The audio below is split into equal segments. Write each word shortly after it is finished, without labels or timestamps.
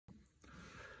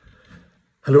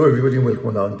Hello everybody and welcome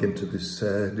along again to this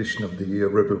edition of the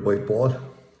Rel Wide Ball.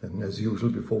 And as usual,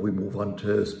 before we move on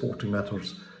to sporting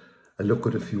matters, I look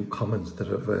at a few comments that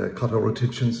have caught our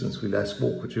attention since we last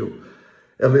spoke with you.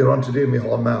 Earlier on today,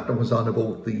 Micheál Martin was on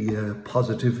about the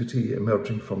positivity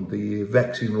emerging from the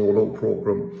vaccine rollout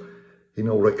programme. He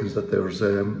now reckons that there's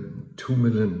 2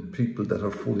 million people that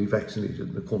are fully vaccinated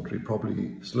in the country,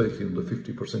 probably slightly under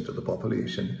 50% of the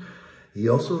population. He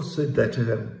also said that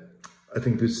I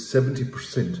think there's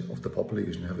 70% of the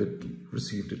population have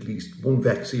received at least one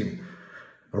vaccine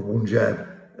or one jab.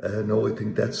 No, I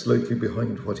think that's slightly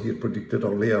behind what he had predicted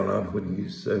earlier on when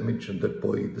he's mentioned that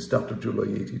by the start of July,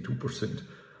 82%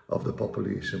 of the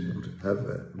population would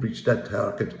have reached that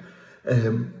target.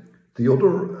 The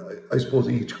other, I suppose,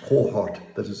 age cohort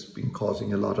that has been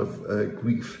causing a lot of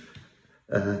grief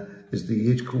is the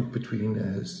age group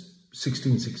between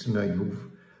 16 and 69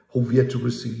 who've yet to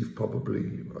receive,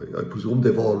 probably, I presume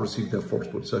they've all received their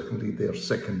first, but certainly their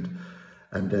second.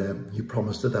 And he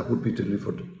promised that that would be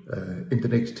delivered in the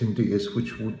next 10 days,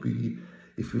 which would be,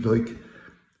 if you like,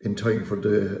 in time for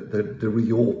the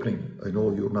reopening. I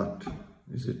know you're not,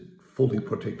 is it fully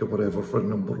protected, whatever, for a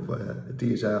number of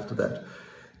days after that.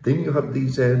 Then you have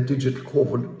these digital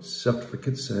COVID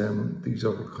certificates. These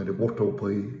are kind of worked out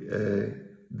by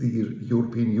the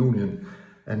European Union.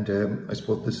 And I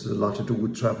suppose this has a lot to do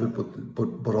with travel,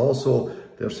 but also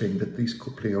they're saying that these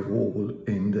could play a role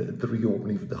in the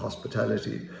reopening of the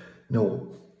hospitality. Now,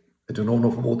 I don't know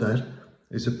enough about that.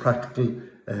 Is it practical?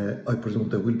 I presume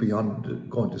there will be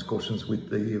ongoing discussions with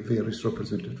the various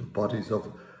representative bodies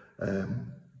of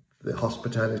the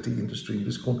hospitality industry in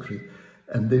this country.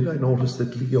 And then I noticed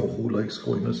that Leo, who likes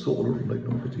going to solar, like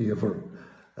nobody ever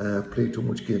played too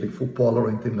much Gaelic football or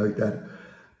anything like that,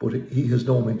 but he has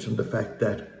now mentioned the fact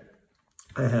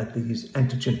that these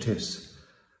antigen tests,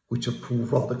 which have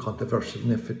proved rather controversial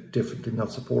and definitely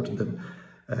not supporting them,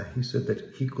 he said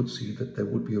that he could see that there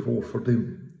would be a role for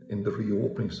them in the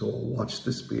reopening. So watch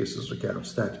this space as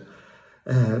regards that.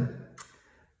 The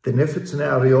NPHET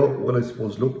scenario, well, I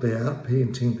suppose, look, they are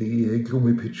painting the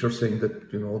gloomy picture, saying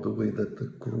that, you know, the way that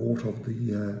the growth of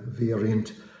the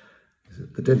variant,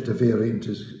 the Delta variant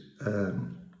is,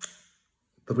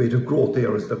 the rate of growth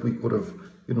there is that we could have,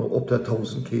 you know, up to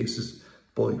 1,000 cases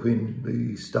by when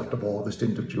the start of August,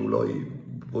 end of July.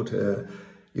 But,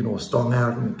 you know, a strong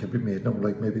argument can be made now,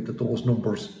 like maybe that those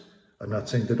numbers, I'm not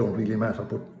saying they don't really matter,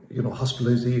 but, you know,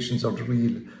 hospitalizations are the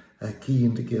real key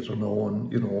indicator now.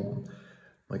 And, you know,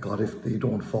 my God, if they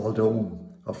don't fall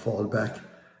down or fall back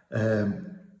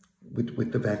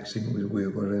with the vaccine,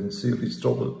 we're in serious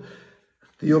trouble.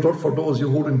 The other, for those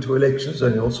who hold into elections, I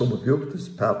know some of you, this is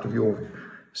part of your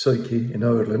psyche in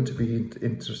Ireland to be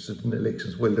interested in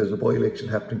elections. Well, there's a by-election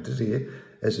happening today,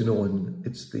 as you know, and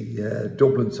it's the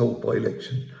Dublin South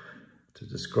by-election, to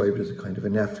describe it as a kind of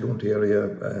an affluent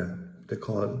area.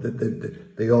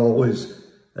 They always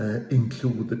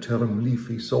include the term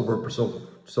leafy suburbs of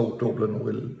South Dublin.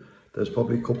 Well, there's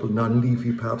probably a couple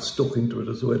non-leafy parts stuck into it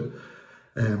as well.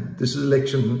 This is an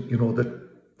election, you know, that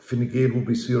Fine Gael would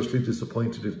be seriously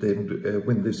disappointed if they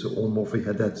win this. Owen Murphy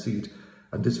had that seat,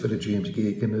 and this fellow James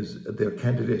Gagan is their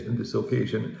candidate in this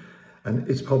occasion. And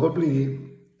it's probably,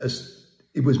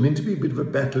 it was meant to be a bit of a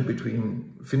battle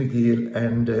between Fine Gael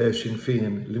and Sinn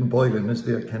Féin. Lynn Boylan is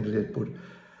their candidate, but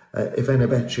Ivana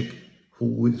Bacik,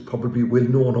 who is probably well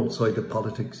known outside of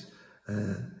politics,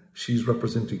 she's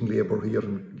representing Labour here,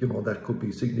 and you know that could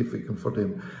be significant for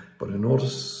them. But I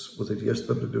noticed, was it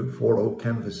yesterday, the before out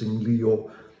canvassing, Leo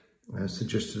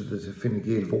suggested that the Fine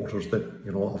Gael voters that,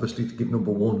 you know, obviously to give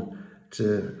number one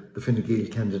to the Fine Gael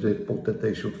candidate, but that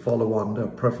they should follow on their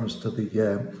preference to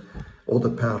the other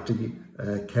party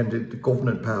candidate, the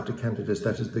government party candidates,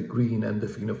 that is the Green and the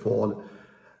Fianna Fáil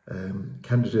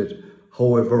candidate.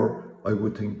 However, I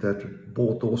would think that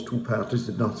both those two parties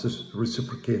did not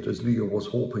reciprocate as Leo was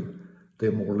hoping. They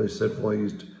more or less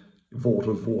advised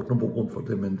voters vote number one for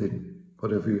them, and then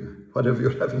whatever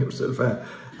you're having yourself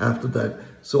after that.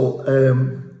 So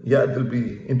yeah, it'll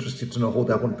be interesting to know how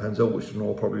that one pans out. We should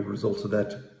know probably results of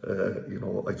that, you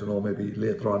know, I don't know, maybe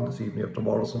later on this evening or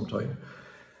tomorrow sometime.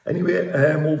 Anyway,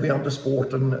 moving on to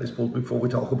sport, and I suppose before we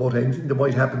talk about anything that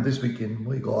might happen this weekend,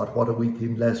 my God, what a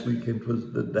weekend last weekend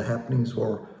was. The happenings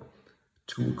were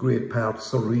to a great part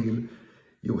surreal.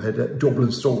 You had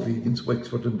Dublin Stroke against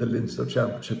Wexford in the Leinster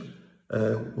Championship.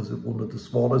 Was it one of the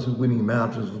smallest winning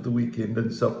margins of the weekend,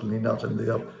 and certainly not in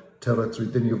their territory.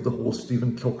 Then you have the whole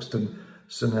Stephen Cluxton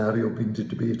scenario being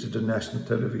debated on national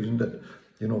television, that,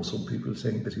 you know, some people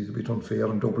saying that he's a bit unfair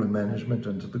on Dublin management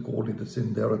and to the goalie that's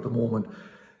in there at the moment.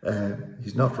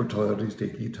 He's not retired, he's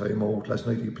taking time out. Last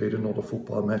night he played another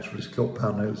football match for his club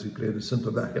panels. He played a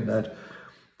centre back in that.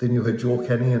 Then you had Joe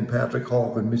Kenny and Patrick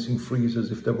Horgan missing frees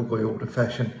as if they were going out of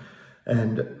fashion.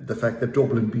 And the fact that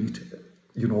Dublin beat,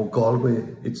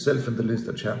 Galway itself in the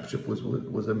Leinster Championship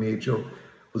was a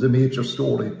major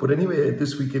story. But anyway,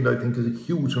 this weekend I think is a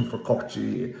huge one for Cork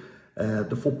GAA.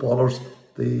 The footballers,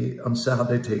 on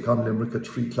Saturday take on Limerick at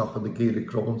 3 o'clock on the Gaelic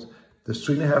grounds. There's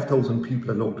 3,500 people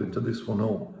allowed into this one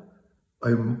now.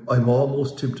 I'm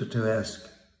almost tempted to ask,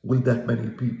 will that many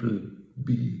people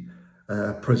be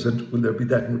present? Will there be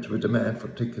that much of a demand for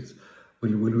tickets?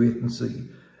 We'll wait and see.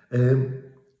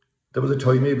 There was a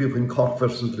time maybe when Cork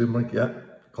versus Limerick,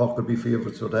 Cork would be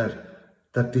favourites for that.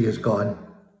 That day is gone.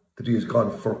 The day is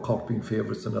gone for Cork being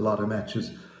favourites in a lot of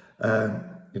matches.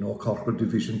 Cork are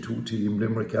Division 2 team,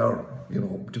 Limerick are,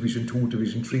 Division 2,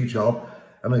 Division 3 job.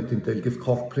 And I think they'll give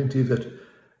Cork plenty of it.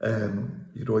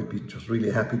 I'd be just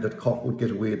really happy that Cork would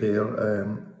get away there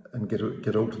and get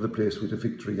out of the place with a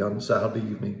victory on Saturday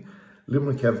evening.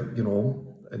 Limerick have,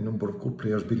 a number of good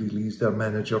players. Billy Lee's their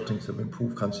manager, thinks they've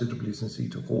improved considerably since he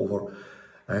took over.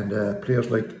 And players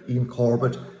like Ian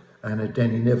Corbett and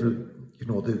Danny Neville,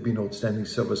 they've been outstanding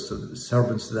servants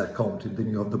to that county. Then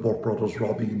you have the Burke brothers,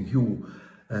 Robbie and Hugh.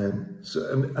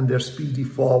 And they're speedy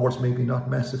forwards, maybe not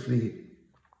massively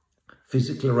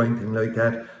physical or anything like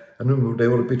that. I remember they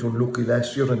were a bit unlucky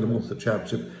last year in the Munster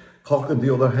Championship. Cork, on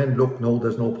the other hand, look, no,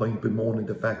 there's no point bemoaning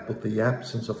the fact, but the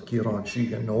absence of Kieran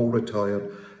Sheehan, now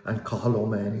retired, and Cathal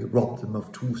O'Mahony robbed them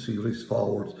of 2 serious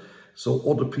forwards. So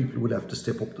other people will have to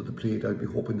step up to the plate. I'd be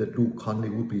hoping that Luke Conley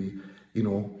would be,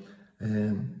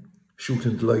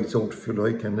 shooting the lights out, if you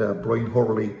like, and Brian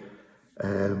Hurley,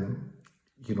 I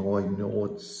know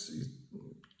it's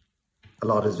a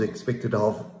lot is expected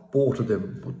of both of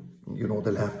them, but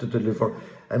they'll have to deliver.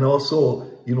 And also,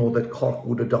 that Cork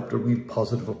would adopt a real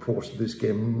positive approach to this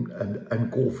game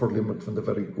and go for Limerick from the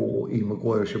very go. Ian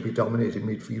Maguire should be dominating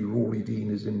midfield. Rory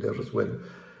Dean is in there as well.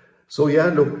 So yeah,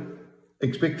 look,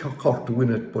 expect Cork to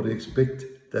win it, but I expect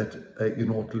that,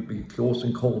 it'll be a close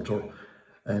encounter.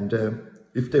 And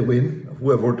if they win,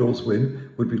 whoever does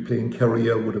win, will be playing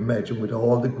Kerry, I would imagine, with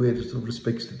all the greatest of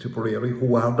respects to Tipperary,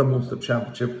 who are the Munster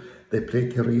Championship. They play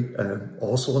Kerry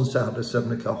also on Saturday,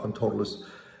 7 o'clock in Thurles.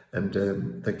 And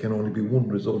there can only be one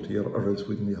result here, or else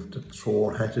we have to throw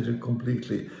our hat at it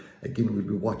completely. Again, we'll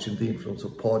be watching the influence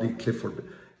of Paddy Clifford.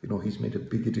 He's made a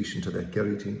big addition to that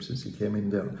Kerry team since he came in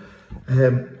there.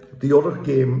 The other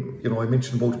game, I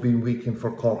mentioned about being weekend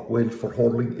for Cork. Well, for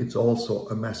hurling, it's also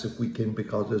a massive weekend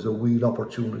because there's a real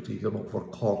opportunity, for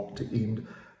Cork to end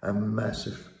a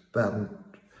massive bad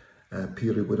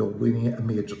period without winning a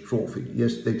major trophy.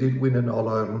 Yes, they did win an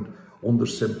All-Ireland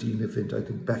under-17 event, I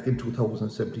think, back in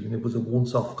 2017. It was a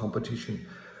once-off competition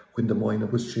when the minor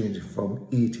was changing from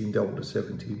 18 down to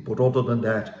 17. But other than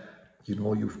that, you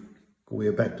go way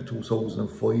back to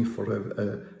 2005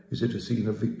 for is it a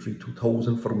senior victory,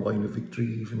 2000 for a minor victory,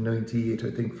 even 98,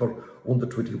 I think, for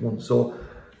under-21. So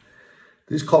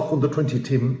this Cork under-20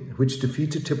 team, which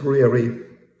defeated Tipperary,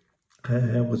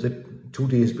 was it 2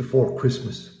 days before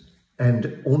Christmas.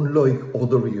 And unlike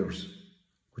other years,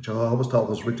 which I always thought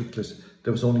was ridiculous,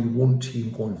 there was only one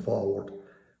team going forward.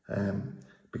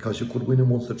 Because you could win a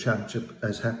Munster Championship,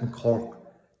 as happened Cork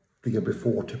the year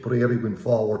before. Tipperary went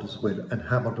forward as well and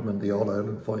hammered them in the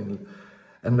All-Ireland final.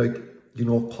 And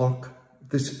Cork,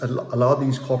 a lot of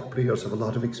these Cork players have a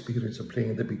lot of experience of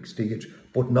playing the big stage,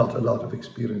 but not a lot of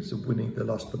experience of winning. They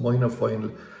lost the minor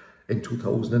final in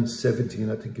 2017,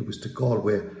 I think it was, to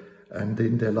Galway. And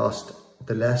then they lost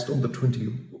the last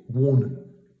under-21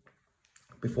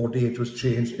 before date was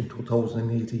changed in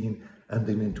 2018, and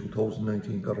then in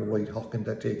 2019 got a right hock in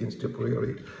that day against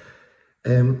Tipperary.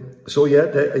 So yeah,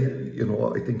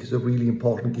 I think it's a really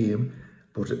important game,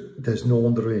 but there's no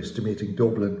underestimating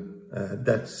Dublin.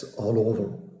 That's all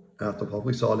over. After what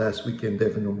we saw last weekend, they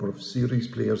have a number of serious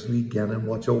players. Lee Gannon,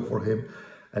 watch out for him.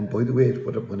 And by the way,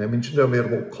 when I mentioned earlier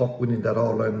about Cork winning that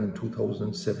All-Ireland in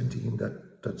 2017,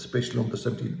 that special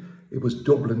under-17, it was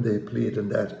Dublin they played in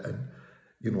that, and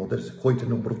there's quite a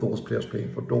number of those players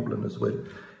playing for Dublin as well.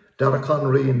 Dara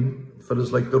Connery and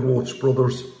fellas like the Roach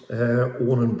brothers,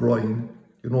 Owen and Brian,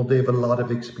 they have a lot of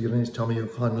experience. Tommy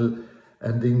O'Connell,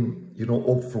 and then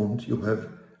up front you have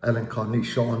Alan Conley,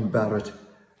 Sean Barrett,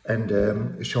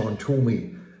 and Sean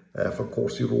Toomey for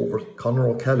Corsi Rovers. Conor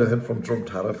O'Callaghan from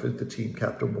Drumtariff is the team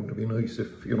captain. Wouldn't it be nice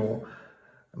if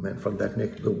a man from that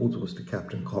neck of the woods was the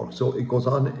captain Cork? So it goes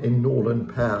on in Nolan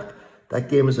Park. That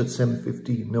game is at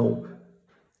 7:15 now.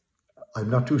 I'm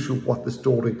not too sure what the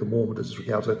story at the moment is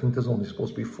regards. I think there's only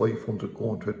supposed to be 500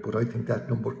 going to it, but I think that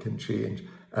number can change.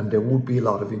 and there would be a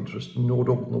lot of interest, no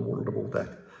doubt in the world about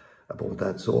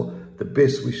that. So the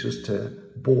best wishes to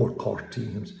both Cork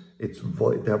teams. It's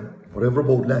whatever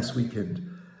about last weekend.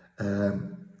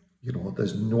 You know,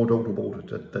 there's no doubt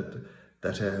about it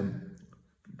that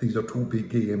these are two big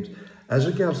games. As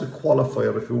regards the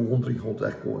qualifier, if you're wondering how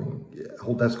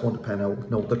that's going to pan out,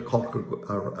 now that Cork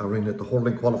are in it, the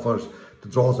hurling qualifiers, the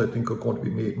draws I think are going to be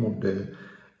made Monday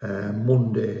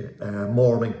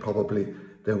morning probably.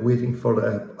 They're waiting for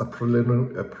a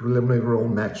preliminary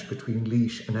round match between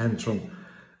Laois and Antrim.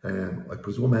 I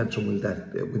presume Antrim will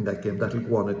win that game. That'll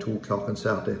go on at 2 o'clock on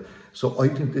Saturday. So I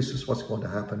think this is what's going to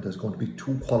happen. There's going to be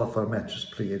 2 qualifier matches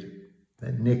played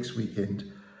next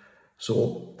weekend.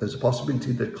 So there's a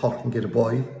possibility that Cork can get a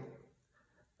bye,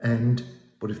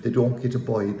 but if they don't get a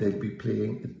bye, they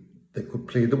could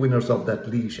play the winners of that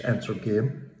Laois-Antrim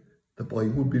game. The bye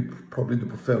would be probably the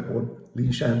preferred one.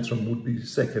 Laois-Antrim would be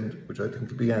second, which I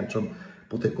think will be Antrim,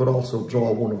 but they could also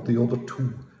draw one of the other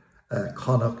 2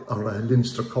 Connacht or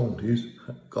Leinster counties,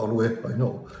 Galway, I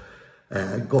know,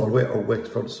 Galway or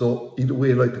Wexford. So either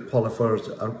way, like, the qualifiers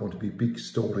are going to be a big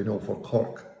story now for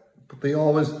Cork, but they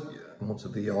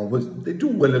do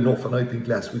well enough, and I think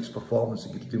last week's performance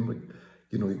against Limerick,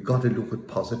 you know, you've got to look at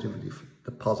positivity,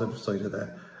 the positive side of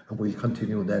that, and we'll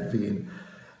continue in that vein.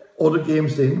 Other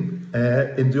games then,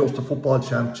 in the Ulster Football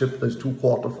Championship, there's 2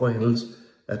 quarter-finals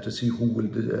to see who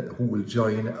will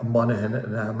join Monaghan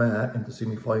and Armagh in the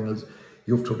semi-finals.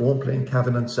 You have Tyrone playing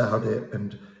Cavan on Saturday,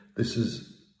 and this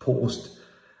is post.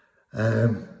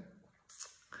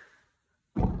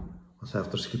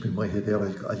 After skipping my head there,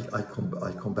 I'll come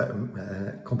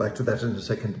back to that in a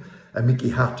second. Mickey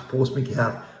Hart, post Mickey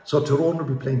Hart. So Tyrone will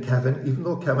be playing Cavan, even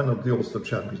though Cavan are the Ulster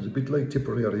champions, a bit like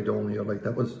Tipperary down here. Like,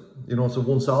 that was, you know, it's a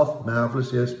once-off,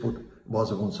 marvellous, yes, but it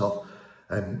was a once-off.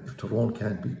 And if Tyrone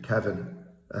can't beat Cavan,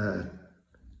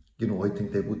 you know, I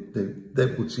think they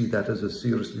would see that as a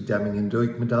seriously damning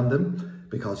indictment on them,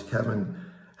 because Cavan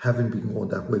haven't been going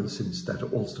that well since that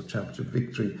Ulster Championship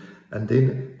victory. And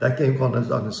then that game on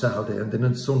a Saturday, and then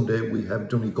on Sunday we have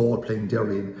Donegal playing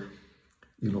Derry. And,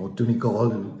 you know, Donegal,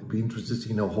 it'll be interesting to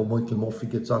see now how Michael Murphy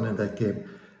gets on in that game.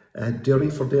 Derry,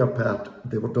 for their part,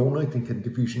 they were down, I think, in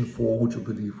Division 4, would you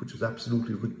believe, which is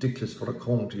absolutely ridiculous for a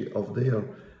county of their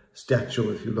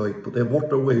stature, if you like. But they've worked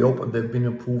their way up and they've been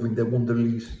improving. They won the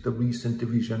recent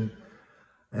Division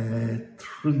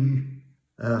 3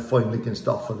 final against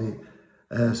Offaly.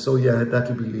 So yeah,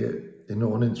 that'll be you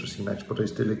know, an interesting match, but I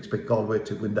still expect Galway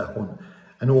to win that one.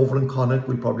 And over in Connacht,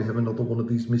 we'll probably have another one of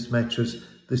these mismatches.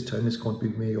 This time it's going to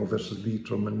be Mayo versus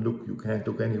Leitrim, and look, you can't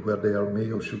look anywhere there.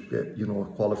 Mayo should get, you know,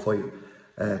 qualify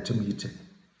to meet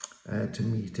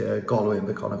Galway in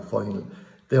the Connacht final.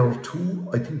 There are 2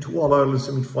 All-Ireland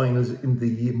semi-finals in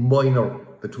the minor,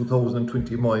 the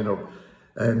 2020 minor.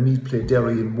 Meath play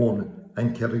Derry in one,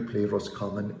 and Kerry play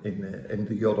Roscommon in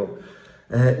the other.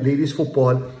 Ladies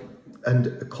football,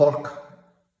 and Cork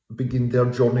begin their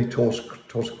journey to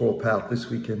Turscrow Park this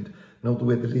weekend. Now, the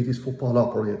way the ladies football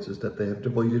operates is that they have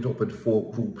divided up into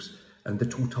 4 groups, and the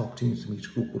 2 top teams from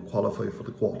each group will qualify for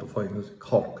the quarterfinals.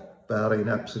 Cork, barring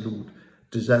absolute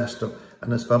disaster,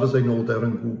 and as far as I know, they're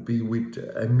in Group B with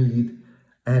Meath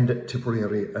and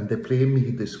Tipperary, and they play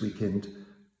Meath this weekend,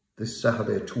 this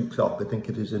Saturday at 2 o'clock, I think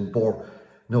it is, in Burr.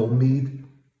 Now, Meath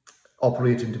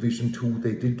operate in Division 2.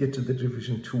 They did get to the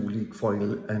Division 2 league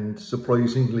final, and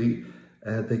surprisingly,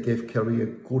 they gave Kerry a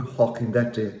good hawking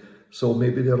that day. So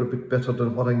maybe they're a bit better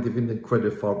than what I'm giving them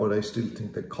credit for, but I still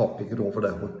think that Cork will get over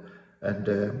that one. And,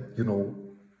 you know,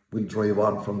 we'll drive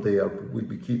on from there, but we'll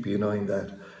be keeping an eye on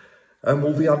that.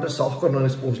 Moving on to soccer, and I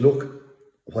suppose, look,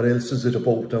 what else is it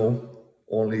about now?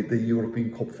 Only the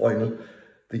European Cup final,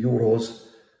 the Euros,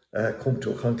 come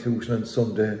to a conclusion on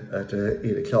Sunday at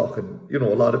 8 o'clock. And, you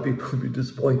know, a lot of people will be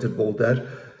disappointed about that.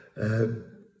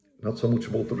 Not so much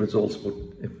about the results, but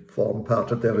it formed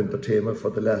part of their entertainment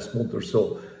for the last month or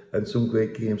so. And some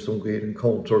great games, some great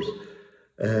encounters.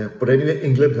 But anyway,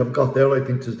 England have got there. I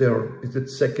think is it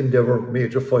second ever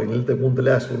major final. They won the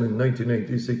last one in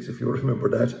 1996, if you remember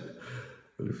that.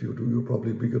 Well, if you do, you're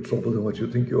probably in bigger trouble than what you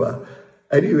think you are.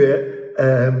 Anyway,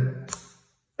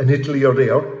 and Italy are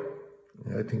there.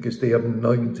 I think it's their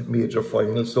 9th major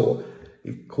final. So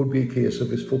it could be a case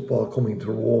of is football coming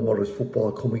to Rome or is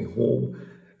football coming home?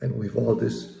 And we've all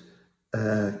this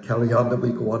carry on that we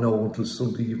go on now until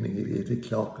Sunday evening at 8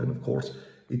 o'clock. And of course,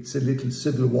 it's a little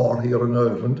civil war here in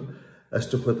Ireland as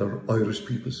to whether Irish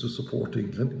people should support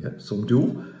England. Yeah, some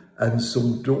do and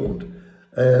some don't.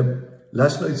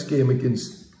 Last night's game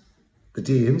against the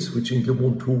Danes, which England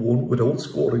won 2-1 without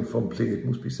scoring from play, it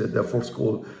must be said, their first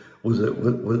goal was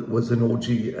an OG,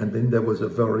 and then there was a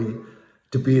very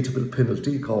debatable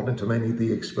penalty, according to many of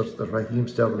the experts, that Raheem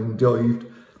Sterling dived.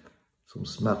 Some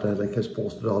smart aleck has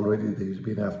posted already that he's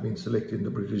been after being selected in the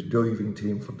British diving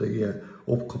team for the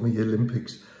upcoming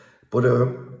Olympics. But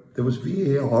there was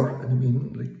VAR, and I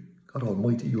mean, like, God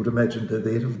almighty, you would imagine that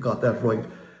they'd have got that right.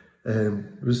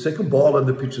 It was second ball on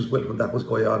the pitch as well when that was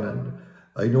going on, and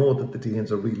I know that the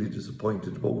Danes are really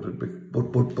disappointed about it,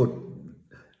 but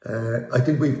I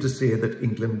think we have to say that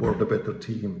England were the better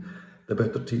team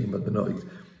of the night.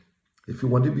 If you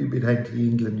want to be a bit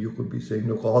anti-England, you could be saying,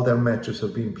 look, all their matches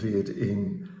have been played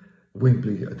in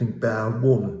Wembley, I think bar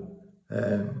one.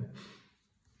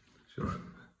 Sure,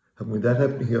 haven't we that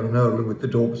happening here in Ireland with the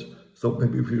Dubs? So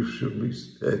maybe we shouldn't be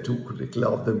too critical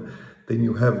of them. Then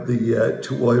you have the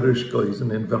two Irish guys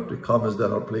in inverted commas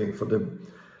that are playing for them.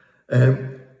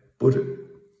 But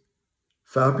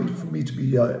far be it for me to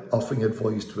be offering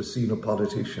advice to a senior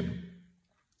politician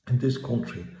in this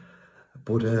country,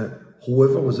 but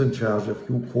whoever was in charge of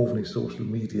Hugh Coveney's social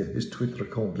media, his Twitter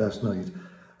account last night,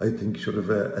 I think should have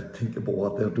a think about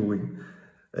what they're doing.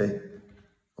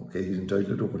 Okay, he's entitled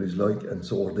to do what he's like, and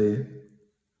so are they.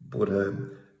 But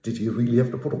did he really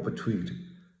have to put up a tweet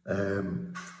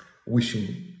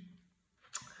wishing?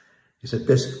 He said,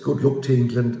 "Best good luck to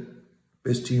England,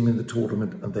 best team in the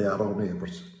tournament, and they are our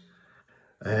neighbours."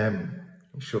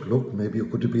 Sure, look, maybe you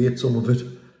could debate some of it.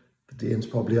 The Danes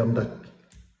probably aren't that.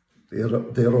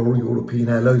 They're our European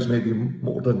allies, maybe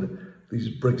more than these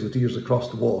Brexiteers across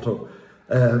the water.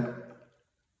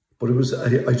 But it was.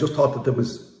 I just thought that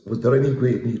was there any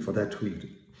great need for that tweet?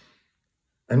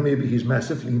 And maybe he's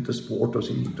massively into sport. Does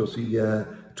he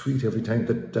tweet every time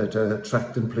that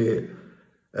Tracton play?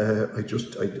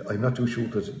 I'm not too sure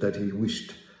that he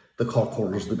wished the Cork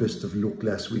hurlers the best of luck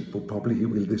last week, but probably he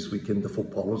will this weekend, the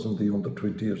footballers and the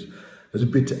under-20s.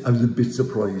 I was a bit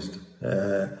surprised,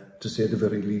 to say the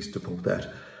very least, about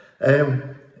that.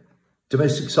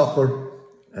 Domestic soccer,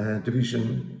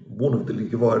 Division 1 of the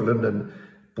League of Ireland, and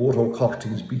both our Cork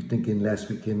teams beaten again last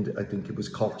weekend. I think it was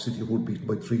Cork City who were beaten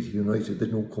by Treaty United, the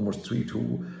newcomers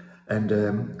 3-2, and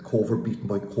Cover beaten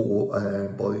by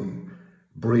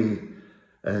Bray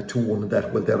 2-1 in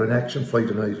that. Well, they're in action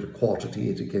Friday night at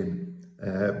 7:45 again.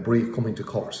 Bray coming to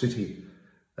Cork City.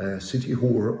 City who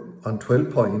were on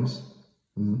 12 points,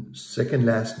 second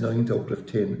last, 9th out of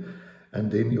 10.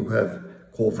 And then you have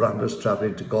Cove Ramblers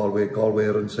travelling to Galway. Galway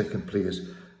are in second place.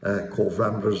 Cove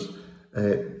Ramblers.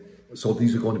 So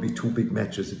these are going to be two big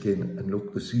matches again. And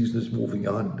look, the season is moving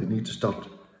on. They need to start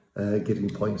getting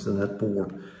points on that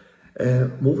board.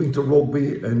 Moving to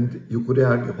rugby, and you could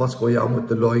argue what's going on with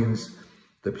the Lions.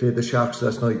 They played the Sharks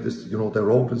last night.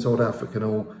 They're out in South Africa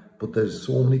now, but there's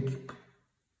so many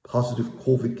positive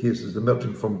COVID cases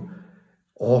emerging from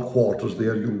all quarters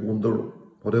there. You wonder,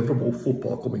 whatever about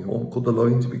football coming home, could the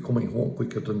Lions be coming home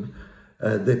quicker than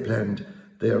they planned?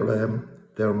 Their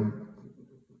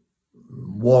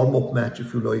warm-up match,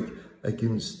 if you like,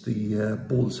 against the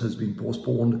Bulls has been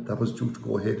postponed. That was due to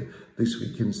go ahead this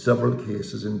week in several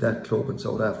cases in that club in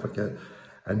South Africa.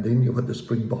 And then you had the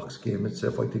Springboks game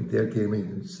itself. I think their game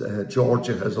against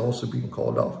Georgia has also been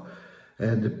called off.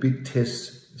 And the big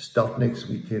tests start next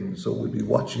weekend, so we'll be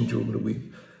watching during the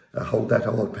week how that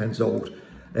all pans out.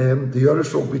 The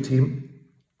Irish rugby team,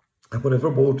 whatever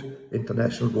about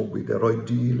international rugby, they're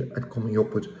ideal at coming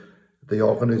up with, the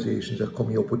organisations are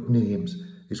coming up with names.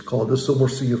 It's called the Summer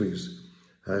Series.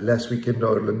 Last weekend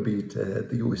Ireland beat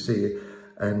the USA,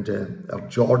 and or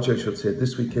Georgia, I should say.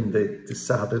 This weekend, this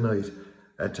Saturday night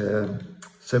at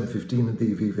 7:15 in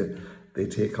the Aviva, they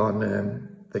take on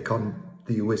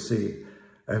the USA.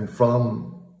 And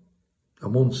from a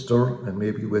Munster and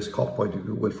maybe West Cork point of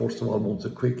view, well, first of all, Munster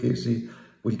Quick Casey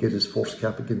will get his first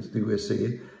cap against the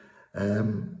USA.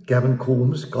 Gavin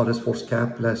Coombs got his first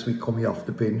cap last week coming off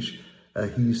the bench.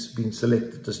 He's been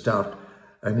selected to start.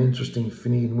 An interesting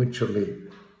Fineen Wycherley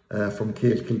from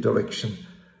Cahill direction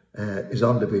is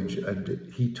on the bench,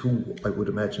 and he too, I would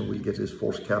imagine, will get his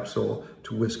first cap. So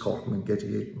to West Corkmen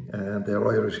getting their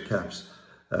Irish caps,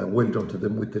 well done to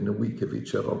them within a week of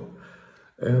each other.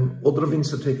 Other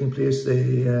events are taking place,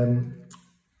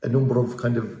 a number of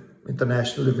kind of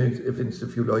international events,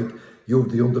 if you like. You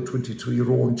have the under-23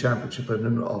 rowing championship, and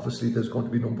then obviously there's going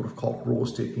to be a number of Cork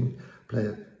rows taking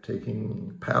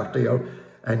part there.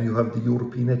 And you have the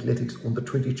European Athletics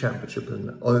Under-20 Championship,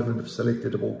 and Ireland have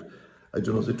selected about, I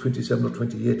don't know, is it 27 or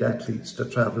 28 athletes to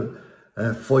travel.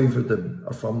 5 of them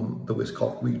are from the West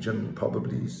Cork region,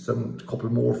 probably a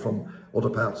couple more from other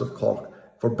parts of Cork.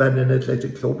 For Bannon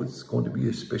Athletic Club, it's going to be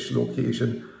a special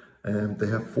occasion. They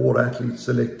have 4 athletes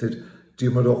selected.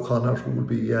 Diarmuid O'Connor, who will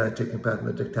be taking part in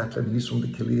the decathlon. He's from the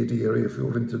Killedy area, if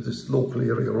you're into this local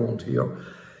area around here.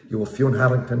 You have Fionn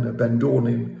Harrington and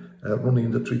Bandonin running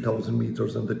in the 3,000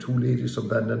 metres, and the two ladies from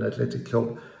Bandon Athletic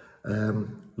Club,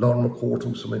 Lauren McCourt,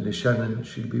 who's from Shannon,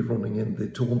 she'll be running in the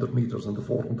 200 metres and the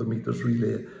 400 metres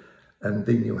relay. And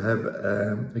then you have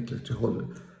Nicola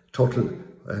Tuttle,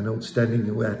 an outstanding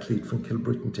new athlete from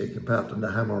Kilbrittain, taking part in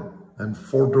the hammer. And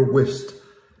further west,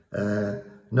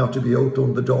 not to be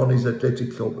outdone, the Dawneys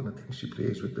Athletic Club, and I think she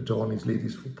plays with the Dawneys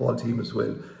ladies football team as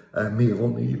well. Maeve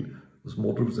O'Neill, whose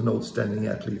mother was an outstanding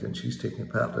athlete, and she's taking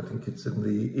part, I think it's in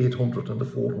the 800 and the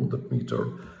 400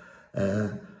 metre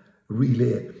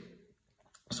relay.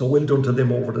 So well done to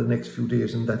them over the next few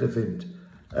days in that event.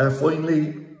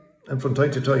 Finally, and from time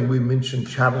to time, we mention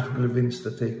charitable events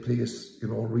that take place, you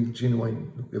know, real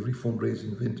genuine, every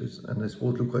fundraising event is, and I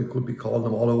suppose, look, I could be calling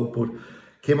them all out, but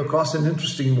came across an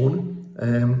interesting one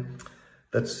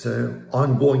that's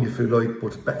ongoing, if you like.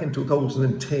 But back in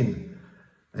 2010,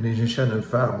 an Inishannon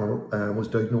farmer was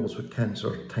diagnosed with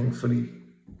cancer. Thankfully,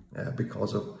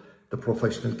 because of the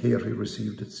professional care he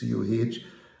received at CUH,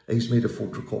 he's made a full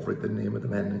recovery. The name of the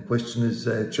man in question is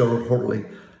Gerard Hurley,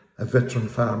 a veteran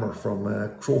farmer from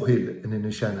Crowhill in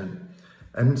Inishannon.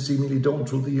 And seemingly down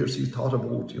through the years, he's thought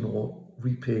about, you know,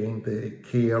 repaying the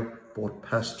care, both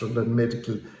pastoral and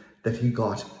medical, that he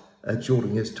got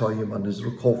during his time on his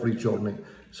recovery journey.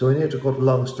 So in order to cut a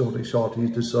long story short,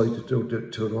 he's decided to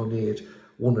donate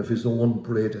one of his own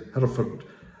bred Hereford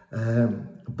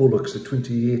bullocks, a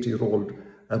 28-year-old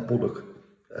bullock.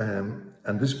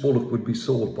 And this bullock would be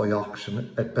sold by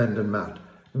auction at Bandon Mart.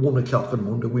 1 o'clock on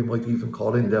Monday, we might even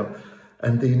call in there.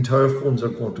 And the entire funds are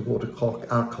going to go to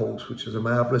Cork Ark House, which is a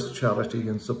marvellous charity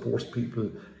and supports people,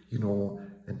 you know,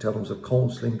 in terms of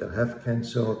counselling that have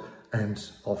cancer,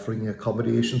 and offering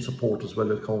accommodation support as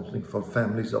well as counselling for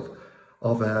families of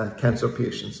cancer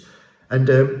patients. And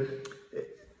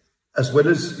as well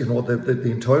as, you know, the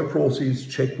entire proceeds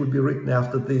check will be written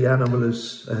after the animal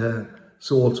is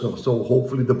sold. So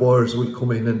hopefully the buyers will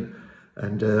come in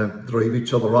and drive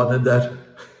each other on in that.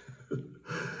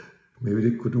 Maybe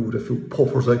they could do with a few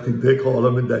puffers, I think they call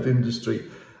them in that industry.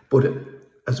 But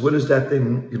as well as that,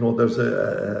 then, you know, there's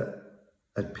a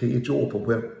page open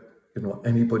where, you know,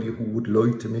 anybody who would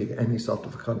like to make any sort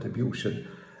of a contribution,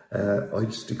 I'll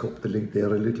stick up the link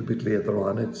there a little bit later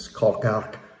on. It's Cork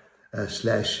Ark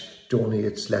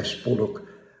 /donate/bullock.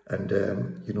 And,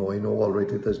 you know, I know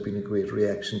already there's been a great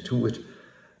reaction to it.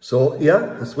 So,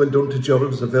 yeah, that's well done to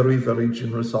Gerard. It's a very, very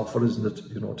generous offer, isn't it?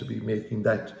 You know, to be making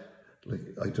that,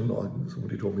 like, I don't know,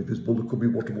 somebody told me this bullock could be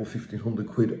worth about 1,500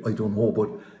 quid. I don't know, but,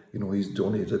 you know, he's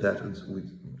donated that, and we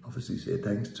obviously say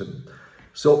thanks to him.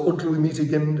 So until we meet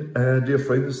again, dear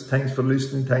friends, thanks for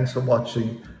listening, thanks for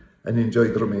watching, and enjoy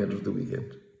the remainder of the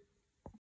weekend.